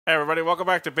Hey everybody, welcome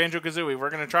back to Banjo-Kazooie. We're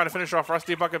going to try to finish off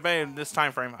Rusty Bucket Bay in this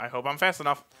time frame. I hope I'm fast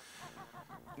enough.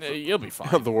 You'll be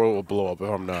fine. The world will blow up if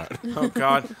I'm not. Oh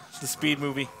god, it's the speed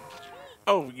movie.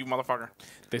 Oh, you motherfucker.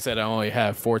 They said I only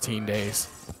have 14 days.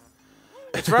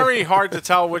 It's very hard to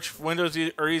tell which windows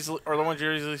are the ones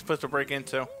you're easily supposed to break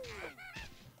into.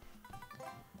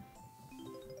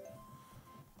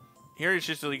 Here you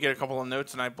just get a couple of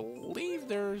notes, and I believe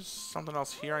there's something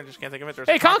else here. I just can't think of it. There's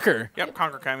Hey, Conker! Yep,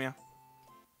 Conker cameo.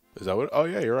 Is that what? Oh,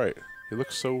 yeah, you're right. He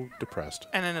looks so depressed.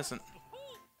 And innocent.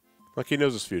 Like he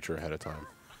knows his future ahead of time.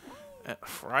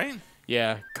 Right?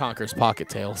 Yeah, Conker's pocket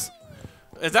tails.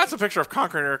 If that's a picture of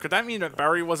Conker there, could that mean that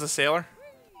Barry was a sailor?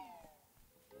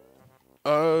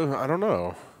 I don't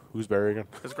know. Who's Barry again?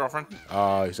 His girlfriend?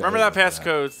 Remember that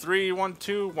passcode,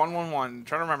 312111.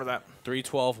 Try to remember that.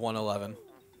 312-111.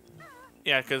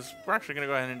 Yeah, because we're actually going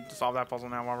to go ahead and solve that puzzle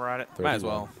now while we're at it. Might as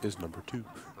well. Is number 2.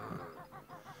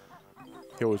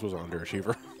 He always was an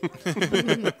underachiever.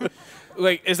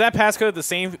 Like, is that passcode the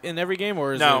same in every game,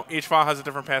 or is No, each file has a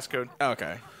different passcode.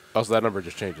 Okay. Oh, so that number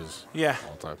just changes Yeah.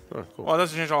 all the time. Oh, cool. Well, it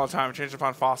doesn't change all the time. It changes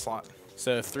upon file slot.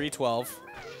 So 312.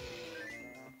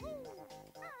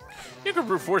 You could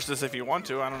brute force this if you want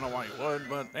to. I don't know why you would,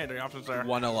 but hey, the option's there.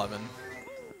 111.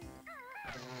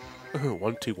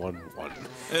 1, 2, 1, 1.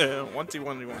 1, 2,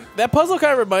 1, 1. That puzzle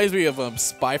kind of reminds me of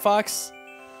Spy Fox.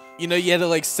 You know, you had to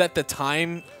like set the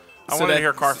time. I wanted to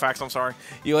hear Carfax. I'm sorry.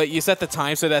 You set the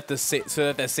time so that the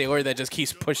sailor that just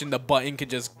keeps pushing the button could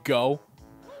just go.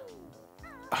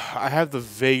 I have the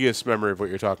vaguest memory of what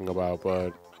you're talking about,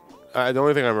 but the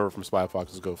only thing I remember from Spy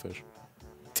Fox is Go Fish.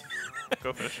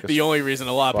 Go Fish. The only reason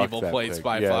a lot of Fuck people that played pig.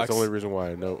 Spy yeah, Fox. that's the only reason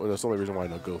why I know. That's the only reason why I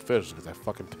know Go Fish is because that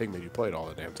fucking pig made you play it all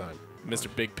the damn time. Mr.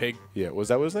 Big Pig. Yeah, was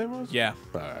that what his name was? Yeah.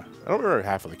 I don't remember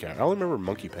half of the character. I only remember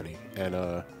Monkey Penny and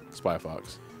Spy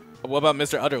Fox. What about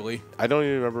Mr. Utterly? I don't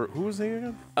even remember who was he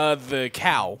again. The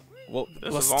cow. Well,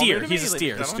 This is all steer. new to He's me,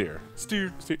 a ladies and steer.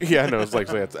 gentlemen. Steer. Yeah, I know. It's like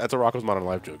that's a Rocko's Modern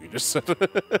Life joke. You just said.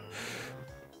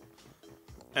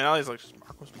 And Ellie's like,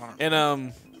 Marco's Modern.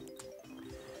 And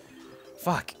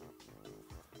fuck.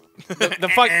 The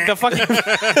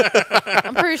fucking.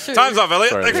 I'm pretty sure. Time's up, Elliot.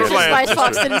 Sorry, Thanks for yeah. playing. Spice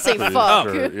Fox didn't say fuck.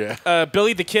 Sure, yeah.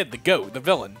 Billy the Kid, the goat, the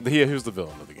villain. Yeah, who's the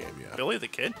villain of the game? Yeah. Billy the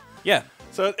Kid? Yeah.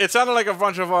 So it sounded like a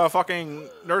bunch of fucking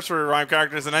nursery rhyme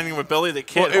characters and ending with Billy the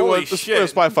Kid. Well, Holy the shit.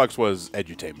 Spy Fox was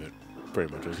edutainment,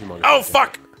 pretty much. It was humongous. Oh,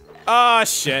 fuck! Ah,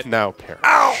 shit. Now perish.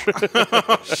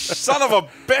 Ow! Son of a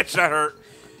bitch, that hurt.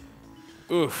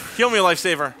 Oof. Heal me,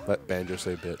 lifesaver. Let Banjo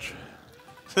say bitch.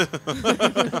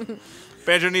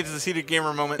 Banjo needs to see the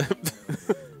gamer moment.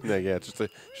 Yeah, it's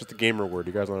just a gamer word.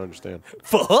 You guys don't understand.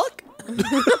 Fuck.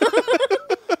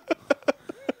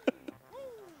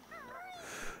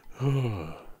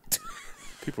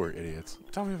 People are idiots.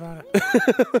 Tell me about it.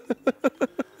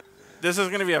 This is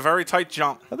going to be a very tight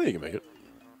jump. I think you can make it.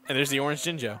 And there's the orange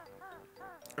Jinjo.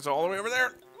 It's all the way over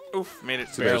there. Oof, made it.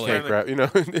 So you guys Barely. can't grab. You know,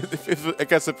 I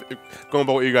guess if going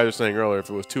by what you guys were saying earlier, if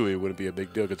it was 2E, it wouldn't be a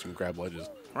big deal because you can grab ledges.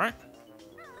 Right?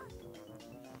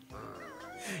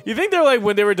 You think they're like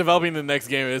when they were developing the next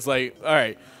game? It's like, all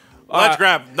right, Let's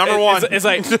grab number one. It's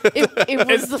like It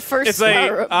was the first it's like,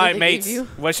 power all up right, that they mates. gave you.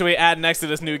 What should we add next to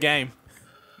this new game?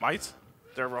 Mites?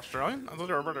 They're Australian? I thought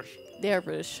they were British. They are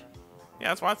British. Yeah,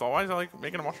 that's what I thought. Why is it like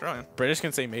making them Australian? British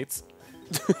can say mates.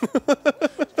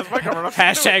 That's my cover enough.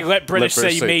 Hashtag let British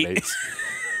say mate. mates.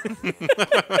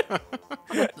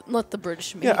 Let the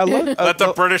British meet. Yeah, I love. Let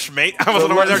the British mate. I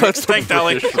wasn't aware they were let getting the spanked,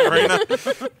 Ellie.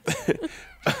 British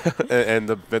and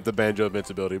the banjo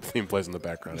invincibility theme plays in the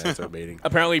background as they're mating.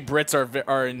 Apparently, Brits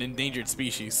are an endangered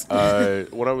species.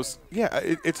 When I was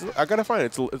it's I gotta find it.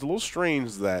 It's a little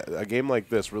strange that a game like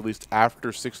this released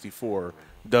after 64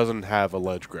 doesn't have a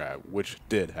ledge grab, which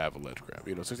did have a ledge grab.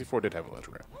 You know, 64 did have a ledge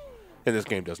grab, and this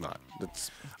game does not. It's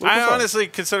I honestly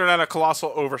consider that a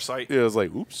colossal oversight. it was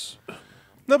like oops.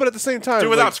 No, but at the same time, Do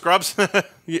without like, scrubs.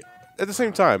 yeah, at the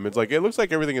same time, it's like it looks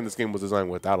like everything in this game was designed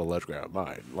without a ledge grab in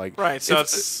mind. Like, Right, so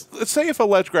let's say if a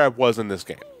ledge grab was in this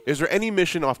game, is there any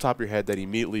mission off the top of your head that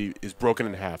immediately is broken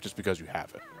in half just because you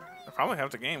have it? I probably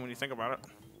have the game when you think about it.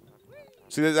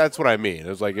 See, that's what I mean.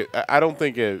 It's like I don't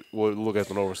think it would look as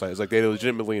an oversight. It's like they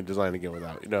legitimately designed a game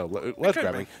without ledge could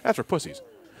grabbing. be. That's for pussies.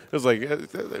 It's like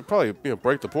they probably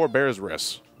break the poor bear's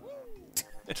wrists.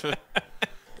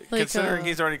 Like, Considering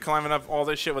he's already climbing up all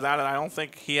this shit without it, I don't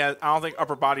think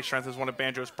upper body strength is one of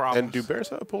Banjo's problems. And do bears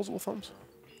have opposable thumbs?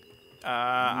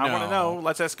 I want to No. know.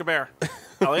 Let's ask a bear.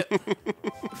 Elliot?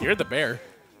 You're the bear.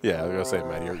 Yeah, I was gonna say,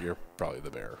 Matt, you're probably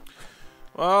the bear.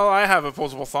 Well, I have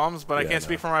opposable thumbs, but I Yeah, can't no.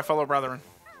 speak for my fellow brethren.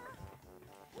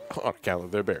 On account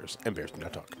of they're bears, and bears do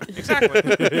not talk. Exactly.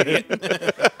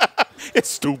 It's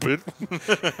stupid.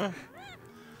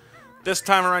 This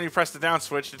time around, you press the down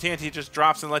switch. The TNT just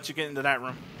drops and lets you get into that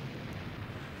room.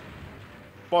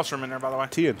 Boss room in there, by the way.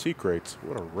 TNT crates.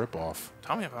 What a ripoff.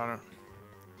 Tell me about it.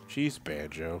 Jeez,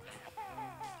 Banjo.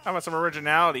 How about some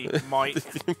originality, Mike?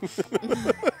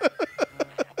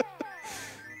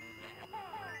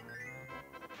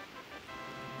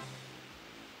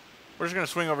 We're just going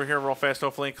to swing over here real fast,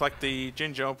 hopefully, and collect the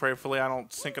Jinjo. Prayerfully, I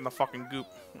don't sink in the fucking goop.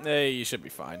 Hey, you should be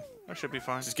fine. I should be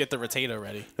fine. Just get the rotator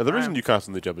ready. Now, the reason you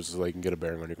constantly jump is so you can get a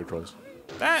bearing on your controls.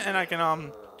 That, and I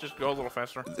can just go a little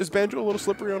faster. Is Banjo a little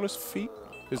slippery on his feet?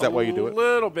 Is that why you do it? A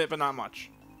little bit, but not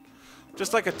much.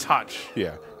 Just like a touch.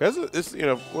 Yeah.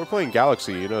 We're playing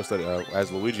Galaxy. You notice that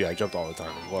as Luigi, I jumped all the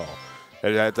time as well.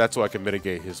 And that's so I can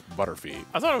mitigate his butter feet.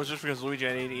 I thought it was just because Luigi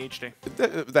had ADHD.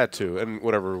 That too, and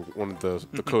whatever one of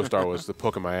the co-star was, the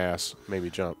poke in my ass made me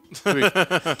jump.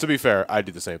 To be fair, I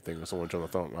did the same thing when someone jumped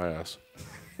a thumb in my ass.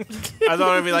 I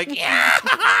thought it'd be like, yeah.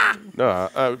 No,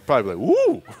 I would probably be like,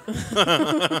 woo.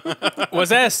 Was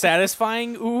that a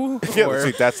satisfying ooh? Yeah, Or-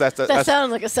 see, that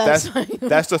sounded like a satisfying.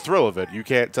 That's the thrill of it. You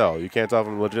can't tell. You can't tell if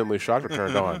I'm legitimately shocked or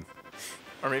turned on.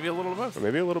 Or maybe a little of both. Or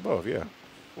maybe a little both. Yeah.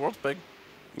 The world's big.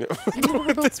 Yeah.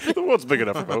 The world's big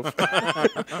enough for both.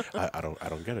 I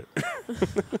don't get it.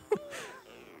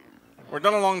 We're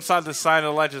done alongside the side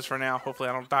of the ledges for now. Hopefully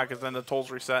I don't die because then the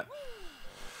tolls reset.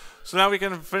 So now we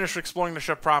can finish exploring the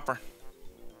ship proper.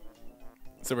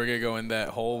 So we're going to go in that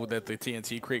hole that the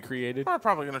TNT crate created? We're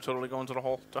probably going to totally go into the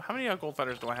hole. So how many gold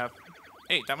feathers do I have?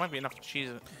 8. That might be enough to cheese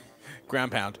it.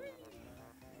 Ground pound.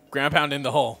 Ground pound in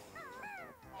the hole.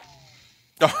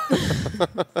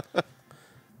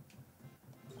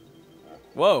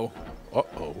 Whoa.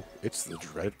 Uh-oh. It's the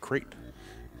dreaded crate.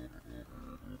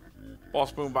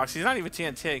 Boss boombox. He's not even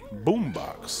TNT.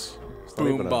 Boombox. It's not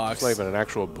Boombox. even an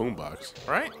actual boombox.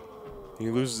 Right? He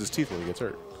loses his teeth when he gets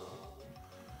hurt.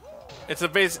 It's a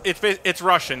base. It's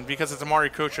Russian because it's a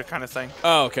Marikocha kind of thing.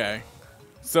 Oh, okay.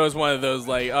 So it's one of those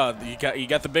like, oh, you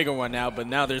got the bigger one now, but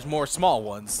now there's more small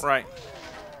ones. Right.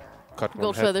 Cut one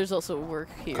Gold head. feathers also work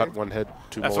here. Cut one head.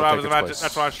 Two That's more what I take was its about. place.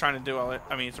 That's what I was trying to do.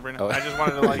 I mean, Sabrina. Oh. I just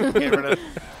wanted to like get rid of.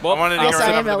 Well, I wanted to Yes, get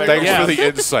rid I of am the Elliot. bigger Thanks one. for the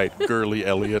insight, girly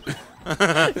Elliot.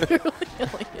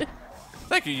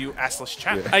 Thank you, you assless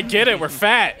chap. Yeah. I get it. We're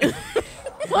fat.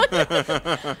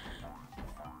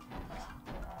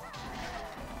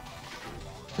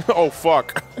 Oh,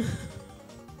 fuck.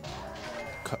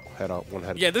 Cut head out, one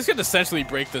head. Yeah, this could essentially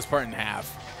break this part in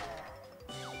half.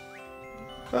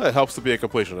 It helps to be a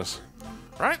completionist.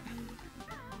 Right?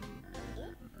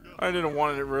 I didn't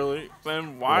want it really.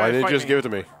 Then why? Why didn't you fight just me? give it to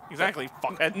me? Exactly.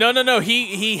 Fuckhead. No.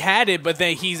 He had it, but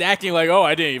then he's acting like, oh,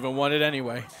 I didn't even want it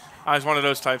anyway. I was one of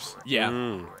those types. Yeah.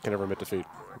 Can never admit defeat.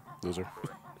 Loser.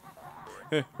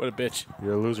 What a bitch.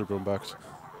 You're a loser, Boombox.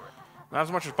 Not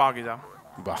as much as Boggy though.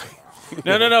 Bye.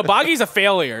 No. Boggy's a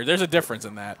failure. There's a difference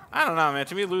in that. I don't know, man.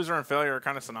 To me, loser and failure are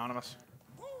kind of synonymous.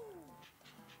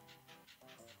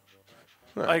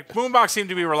 Like Boombox seemed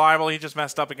to be reliable. He just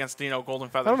messed up against Golden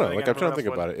Feathers. I don't know. But Like, again, I'm trying to think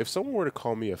everyone about else it. If someone were to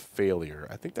call me a failure,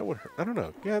 I think that would hurt. I don't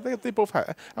know. Yeah, they both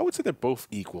have. I would say they're both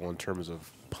equal in terms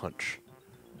of punch.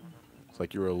 It's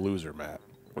like you're a loser, Matt,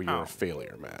 or you're Oh. a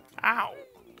failure, Matt. would. Ow.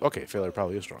 Okay, failure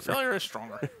probably is stronger. Failure is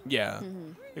stronger Yeah.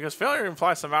 because failure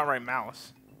implies some outright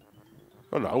malice.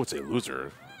 Oh no, I would say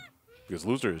loser, because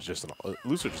loser is just an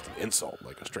insult,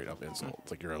 like a straight up insult.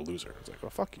 It's like you're a loser. It's like, well,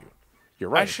 fuck you. You're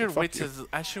right. I should but wait. fuck you.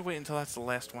 I should wait until that's the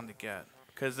last one to get.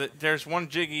 Because there's one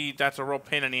Jiggy that's a real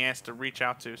pain in the ass to reach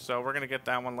out to. So we're going to get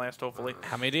that one last, hopefully.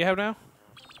 How many do you have now?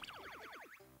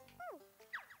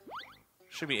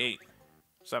 Should be 8.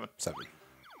 7. 7.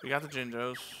 We got the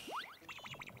Jinjos.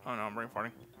 Oh, no, I'm brain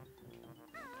farting.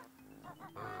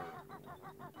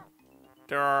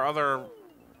 There are other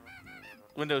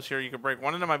windows here you can break.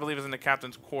 One of them, I believe, is in the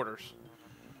captain's quarters.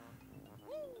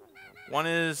 One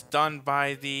is done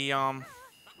by the...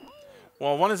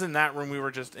 Well, one is in that room we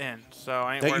were just in. So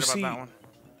I ain't That worried you about see- that one.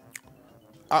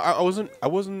 I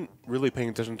wasn't really paying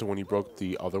attention to when you broke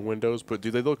the other windows, but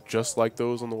do they look just like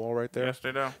those on the wall right there? Yes,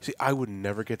 they do. See, I would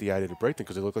never get the idea to break them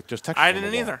because they look like just textures. I on the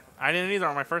didn't wall. either. I didn't either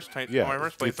on my first on Yeah, my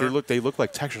first they playthrough. look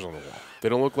like textures on the wall. They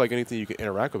don't look like anything you can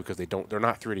interact with because they're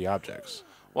not 3D objects.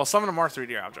 Well, some of them are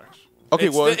 3D objects. Okay,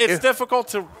 it's well, it's if- difficult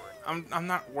to. I'm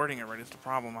not wording it right. It's the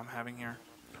problem I'm having here.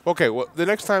 Okay, well, the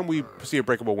next time we see a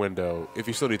breakable window, if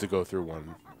you still need to go through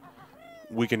one,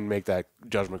 we can make that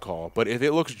judgment call. But if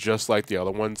it looks just like the other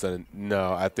ones, then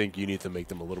no, I think you need to make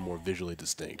them a little more visually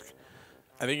distinct.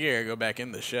 I think you gotta go back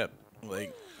in the ship.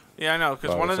 Like, Yeah, I know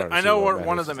because Oh, one I'm of them, starting to I see know why what Matt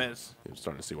one of hates them this. is. I'm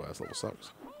starting to see why this level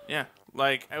sucks. Yeah.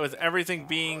 Like, with everything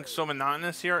being so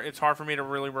monotonous here, it's hard for me to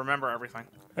really remember everything.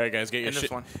 All right, guys, get your In this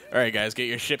ship. one. All right, guys, get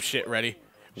your ship ready.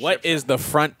 What is the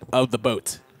front of the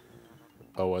boat?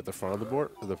 Oh, at the front of the board?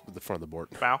 The front of the board.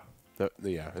 Bow.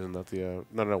 Yeah, isn't that the...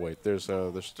 no, wait. There's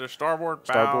There's starboard,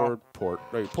 bow. starboard, port.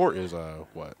 Wait, port is,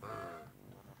 what?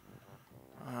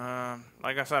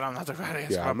 Like I said, I'm not the guy to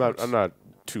ask Yeah, about I'm not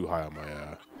too high on my,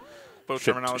 boat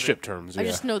terminology. ship terms, I yeah.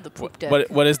 just know the poop deck.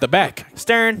 What is the back?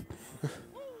 Stern.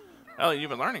 Oh, you've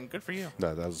been learning. Good for you.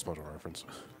 No, that was a SpongeBob reference.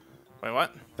 Wait,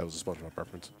 what? That was a SpongeBob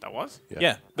reference. That was?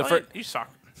 Yeah. The Oh, first. you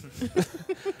suck.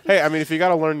 Hey, I mean, if you got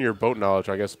to learn your boat knowledge,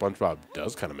 I guess SpongeBob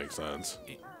does kind of make sense.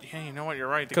 Yeah, you know what? You're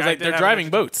right. The Because guy did they're have driving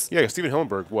an boats. Yeah, Steven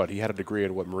Hillenburg, what? He had a degree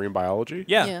in, what, marine biology?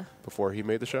 Yeah. Yeah. Before he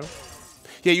made the show?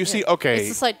 Yeah, you see, okay.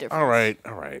 It's a slight difference. All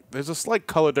right. There's a slight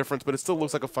color difference, but it still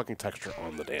looks like a fucking texture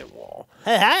on the damn wall.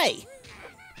 Hey.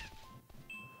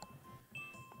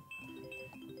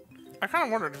 I kind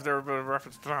of wondered if there were a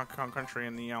reference to Donkey Kong Country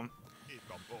in the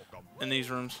in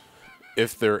these rooms.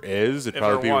 If there is, it If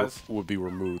probably there was. would be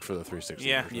removed for the 360.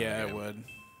 Yeah. version of Yeah, the it game. would.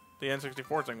 The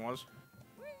N64 thing was.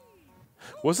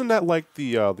 Wasn't that like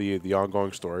the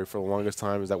ongoing story for the longest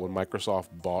time? Is that when Microsoft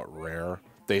bought Rare,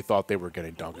 they thought they were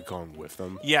getting Donkey Kong with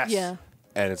them, Yes. Yeah.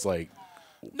 and it's like,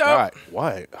 No. why?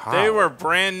 What? How? They were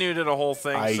brand new to the whole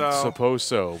thing. I so suppose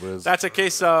so, but it's, that's a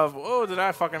case of, oh, did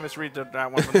I fucking misread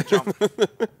that one from the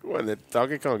jump? when the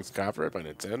Donkey Kong's copyright by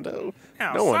Nintendo.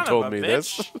 Yeah, No one son of told a me bitch.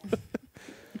 this.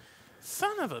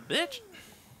 Son of a bitch.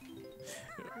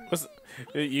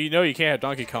 You know you can't have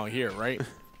Donkey Kong here, right?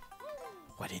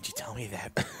 Why didn't you tell me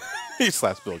that? He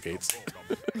slaps Bill Gates.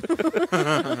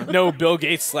 No, Bill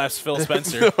Gates slaps Phil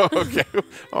Spencer. Okay.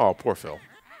 Oh, poor Phil.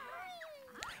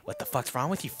 What the fuck's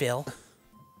wrong with you, Phil?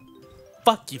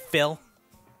 Fuck you, Phil.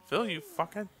 Phil, you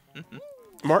fucking.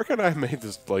 Mark and I made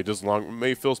this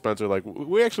made Phil Spencer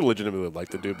we actually legitimately like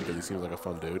the dude because he seems like a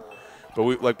fun dude.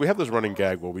 But we have this running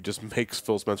gag where we just make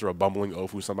Phil Spencer a bumbling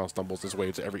oaf who somehow stumbles his way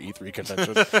to every E3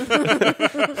 convention.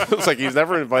 It's like he's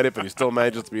never invited, but he still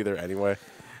manages to be there anyway.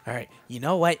 All right, you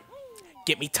know what?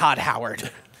 Get me Todd Howard.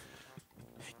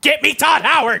 Get me Todd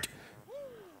Howard.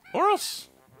 Or else.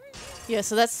 Yeah,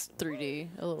 so that's 3D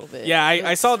a little bit. Yeah,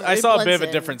 I saw It a bit blends of a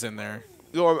in. difference in there.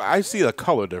 Well, I see the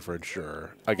color difference,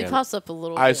 sure. It Again, pops up a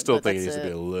little I bit, still but think it that's needs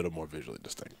to be a little more visually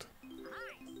distinct.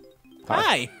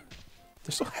 Hi.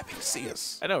 They're so happy to see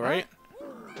us. I know, right?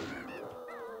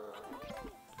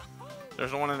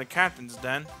 There's the one in the captain's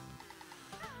den.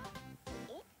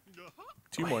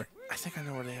 Two more. I think I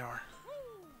know where they are.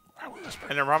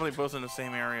 And they're probably both in the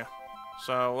same area.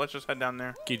 So let's just head down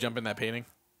there. Can you jump in that painting?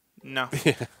 No.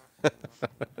 This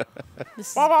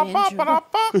is Banjo.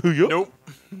 Nope.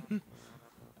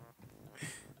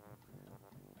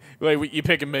 Wait, you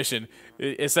pick a mission.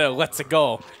 It's a let's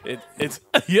go. It's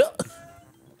yeah.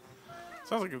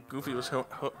 Sounds like if Goofy was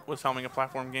helming a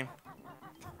platform game.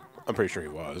 I'm pretty sure he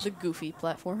was. The goofy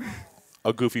platformer.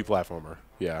 A goofy platformer.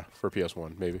 Yeah, for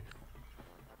PS1, maybe.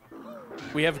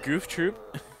 We have Goof Troop.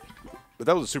 But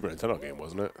that was a Super Nintendo game,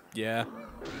 wasn't it? Yeah.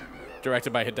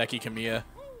 Directed by Hideki Kamiya.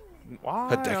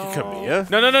 Why? Hideki Kamiya?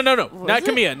 No. Not it?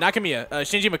 Kamiya. Not Kamiya.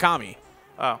 Shinji Mikami.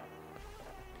 Oh.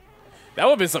 That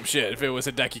would have been some shit if it was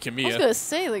Hideki I was Kamiya. gonna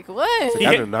say, like, what?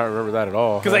 I do not remember that at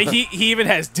all. Because he even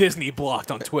has Disney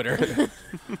blocked on Twitter.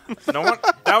 No one.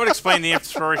 That would explain the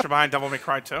inspiration behind Devil May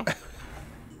Cry 2. Well,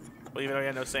 even though he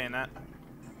had no say in that.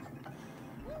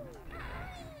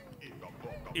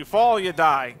 You fall, you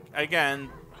die. Again,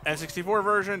 N64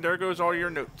 version, there goes all your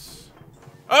notes.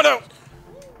 Oh no!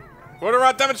 Quarter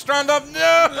rot demonstrandum,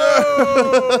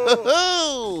 no!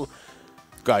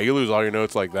 God, you lose all your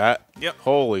notes like that? Yep.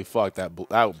 Holy fuck, that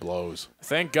blows.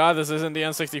 Thank God this isn't the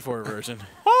N64 version.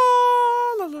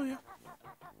 Hallelujah.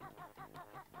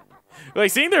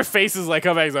 Like, seeing their faces, like,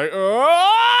 come back, it's like,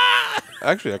 oh!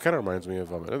 Actually, that kind of reminds me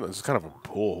of, it's kind of a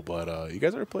pull, but you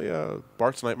guys ever play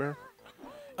Bart's Nightmare?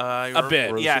 A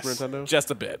bit, Or the yes. Super Nintendo? Just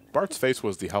a bit. Bart's face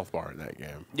was the health bar in that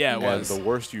game. Yeah, it and was. the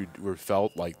worse you were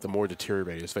felt, like, the more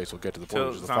deteriorated his face will get to the point Till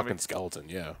where it's a zombie. fucking skeleton,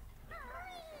 yeah.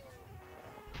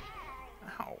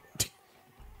 Ow.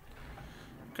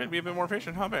 Could be a bit more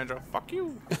patient, huh, Banjo? Fuck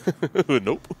you.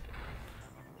 Nope.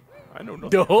 I know nothing.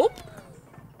 Dope.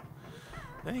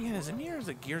 Then again, is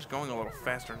the gears going a little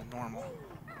faster than normal?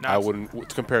 No, I it's- wouldn't,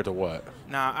 compared to what?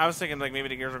 Nah, I was thinking like maybe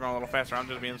the gears are going a little faster. I'm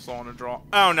just being slow on the draw.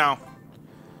 Oh no.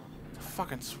 The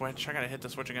fucking switch. I gotta hit the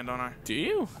switch again, don't I? Do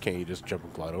you? Can't you just jump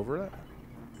and glide over that?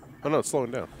 Oh, no, it's slowing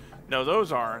down. No,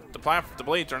 those are. The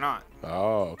blades are not.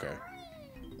 Oh, okay.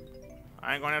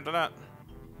 I ain't going after that.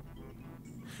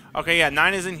 Okay, yeah,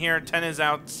 9 is in here, 10 is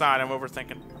outside. I'm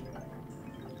overthinking.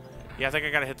 Yeah, I think I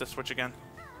gotta hit the switch again.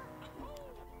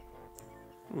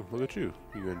 Ooh, look at you.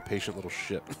 You impatient little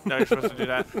shit. No, you're supposed to do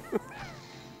that.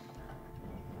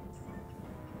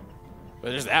 But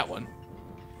there's that one.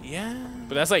 Yeah.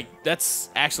 But that's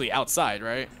actually outside,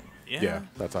 right? Yeah,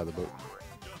 that's out of the boat.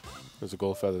 There's a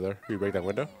gold feather there. Can you break that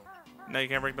window? No, you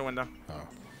can't break the window. Oh.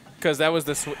 Because that was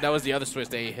the other switch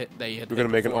they hit. We're gonna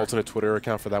make an alternate Twitter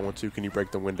account for that one too. Can you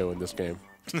break the window in this game?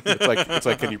 it's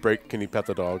like can you pet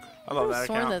the dog? I love I that was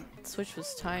sworn account. that Switch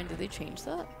was timed. Did they change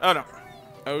that? Oh, no.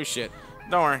 Oh shit.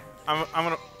 Don't worry. I'm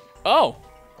going to... Oh.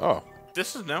 Oh.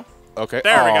 This is new. Okay.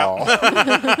 There we go.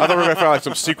 I thought we were gonna find like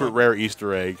some secret rare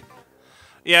Easter egg.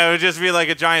 Yeah, it would just be like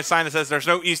a giant sign that says there's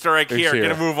no Easter egg here. here.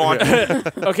 Gonna move on.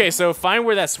 Okay, so find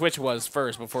where that switch was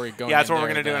first before you go. Yeah, that's what we're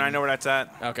going to do, and I know where that's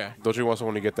at. Okay. Don't you also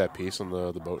want to get that piece on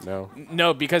the boat now?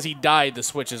 No, because he died, the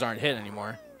switches aren't hit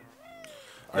anymore.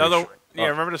 No, you sure? yeah,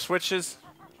 remember the switches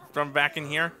from back in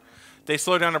here? They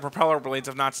slow down the propeller blades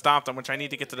if not stopped them, which I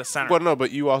need to get to the center. Well, no, but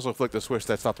you also flick the switch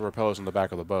that's not the propellers in the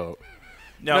back of the boat.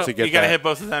 No, to you get got to that. hit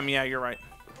both of them. Yeah, you're right.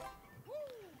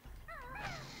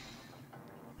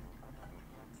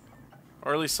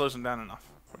 Or at least slows them down enough,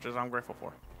 which is I'm grateful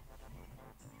for.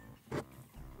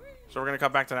 So we're going to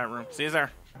cut back to that room. See you there.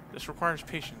 This requires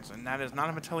patience, and that is not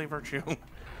a Mattelli virtue.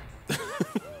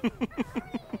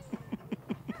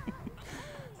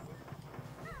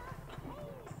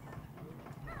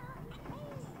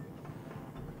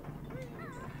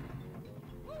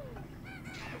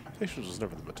 Patience was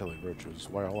never the Mattelli virtue. It's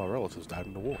why all our relatives died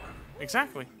in the war.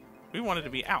 Exactly. We wanted to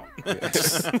be out.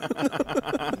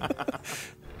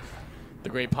 The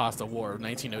Great Pasta War of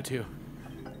 1902.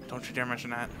 Don't you dare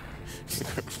mention that.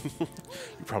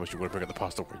 You promised you wouldn't bring up the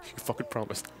pasta war. You fucking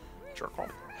promised. Jerk off.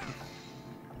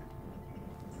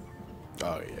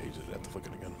 Oh, yeah, you just have to flick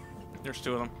it again. There's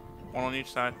two of them. One on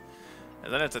each side.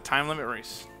 And then it's a time limit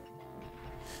race.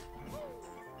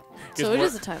 So it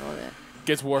is a time limit.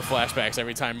 Gets war flashbacks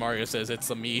every time Mario says it's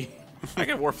a me. I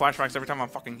get war flashbacks every time I'm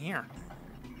fucking here.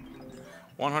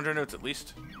 100 notes at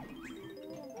least.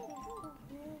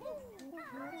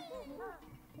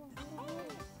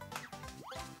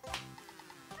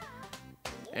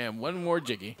 And one more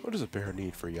Jiggy. What does a bear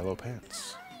need for yellow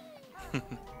pants?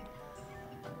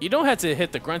 You don't have to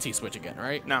hit the grunty switch again,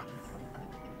 right? No.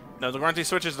 No, the grunty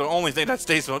switch is the only thing that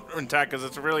stays intact because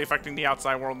it's really affecting the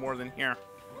outside world more than here.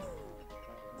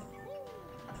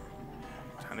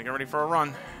 Time to get ready for a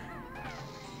run.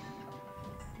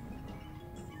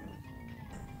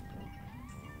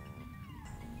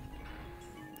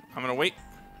 I'm gonna wait.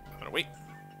 I'm gonna wait.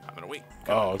 I'm gonna wait.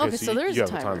 Oh, okay. Okay, so there is you a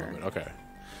have a time timer. limit. Okay.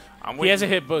 I'm He waiting. has to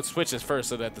hit both switches first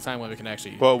so that the time limit can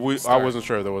actually. Well, I start. wasn't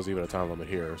sure there was even a time limit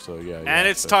here, so yeah. And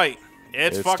it's tight.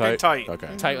 It's fucking tight.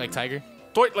 Okay. Tight like Tiger.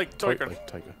 Tight like Tight Tiger. like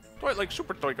tiger. Tight like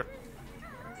Super Tiger.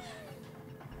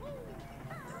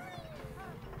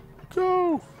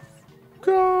 Go!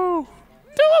 Go!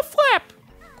 Do a flip!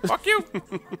 Fuck you.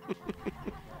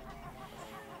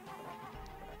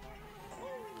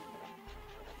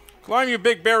 Climb, you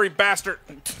big berry bastard.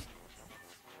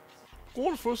 Go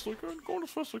on as fast as I can. Go on as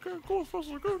fast as I can. Go as fast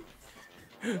as I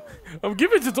can. I'm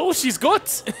giving it all she's got.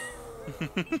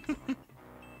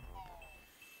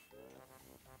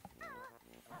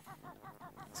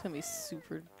 It's gonna be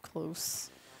super close.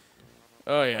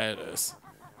 Oh yeah, it is.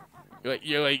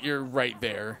 You're right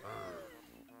there.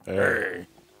 Hey.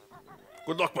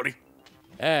 Good luck, buddy.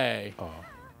 Hey,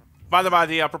 By the by,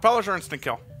 the propellers are instant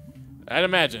kill, I'd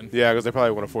imagine. Yeah, because they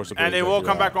probably want to force it. and they will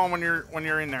come back on when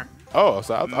you're in there. Oh,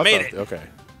 so I Made thought, it. Okay.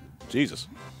 Jesus.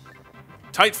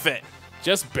 Tight fit,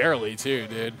 Just barely too,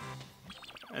 dude.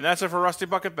 and that's it for Rusty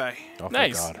Bucket Bay. Oh, thank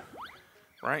Nice. God.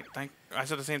 Right? I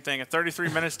said the same thing. At 33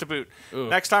 minutes to boot. Ooh.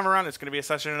 Next time around, it's going to be a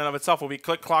session in and of itself. Will be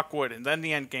Click Clock Wood, and then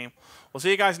the end game. We'll see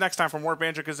you guys next time from more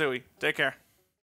Banjo-Kazooie. Take care.